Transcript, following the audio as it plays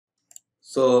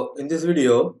So in this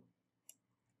video,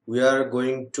 we are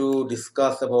going to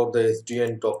discuss about the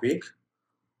SDN topic,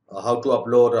 how to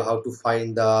upload or how to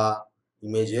find the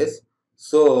images.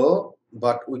 So,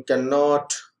 but we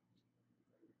cannot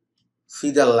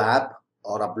see the lab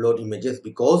or upload images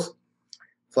because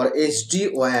for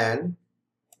SD WAN,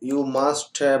 you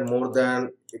must have more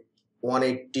than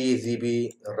 180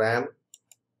 GB RAM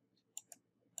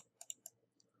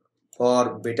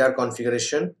for better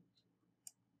configuration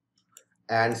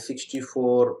and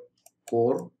 64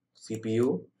 core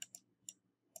CPU,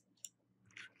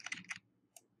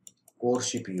 core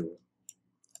CPU.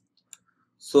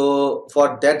 So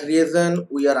for that reason,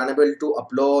 we are unable to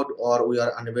upload or we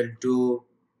are unable to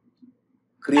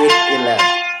create a lab.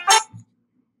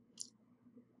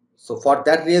 So for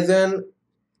that reason,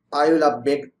 I will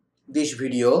make this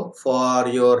video for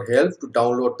your help to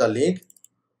download the link.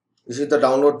 This is the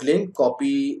download link.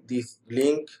 Copy this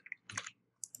link,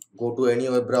 go to any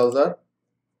web browser.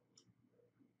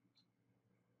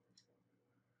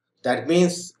 That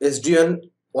means SDN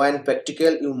WAN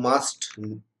practical, you must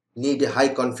need a high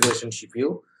configuration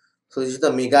CPU. So this is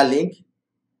the mega link.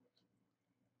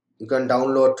 You can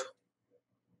download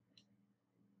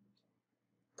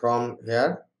from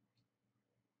here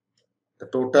the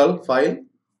total file,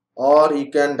 or you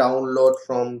can download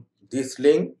from this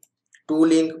link. Two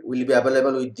links will be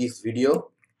available with this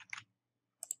video.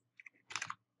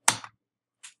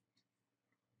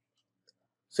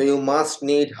 So you must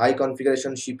need high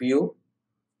configuration CPU.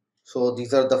 So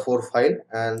these are the four files,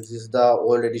 and this is the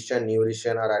old edition, new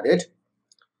edition are added.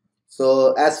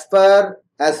 So as per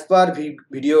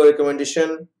video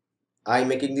recommendation, I'm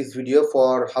making this video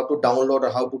for how to download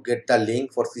or how to get the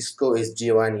link for Cisco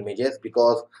SD WAN images,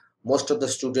 because most of the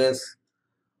students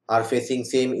are facing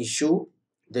same issue.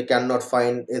 They cannot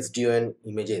find SD-WAN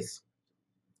images.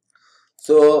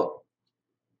 So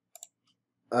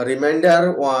a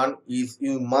reminder one is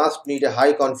you must need a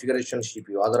high configuration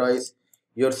CPU, otherwise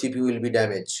your CPU will be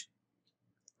damaged,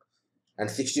 and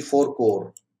 64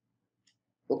 core.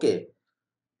 Okay,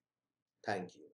 thank you.